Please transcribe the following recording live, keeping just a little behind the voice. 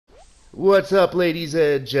What's up, ladies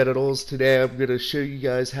and genitals? Today I'm going to show you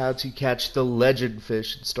guys how to catch the legend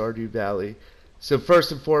fish in Stardew Valley. So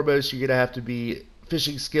first and foremost, you're going to have to be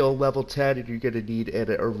fishing skill level 10 and you're going to need an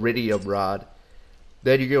iridium rod.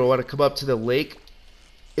 Then you're going to want to come up to the lake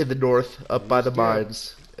in the north up by Let's the go.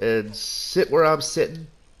 mines and sit where I'm sitting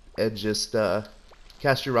and just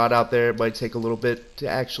cast your rod out there. It might take a little bit to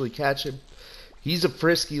actually catch him. He's a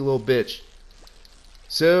frisky little bitch.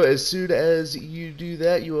 So as soon as you do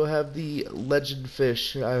that, you will have the legend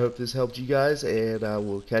fish. I hope this helped you guys, and I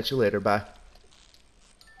will catch you later. Bye.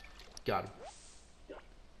 Got him.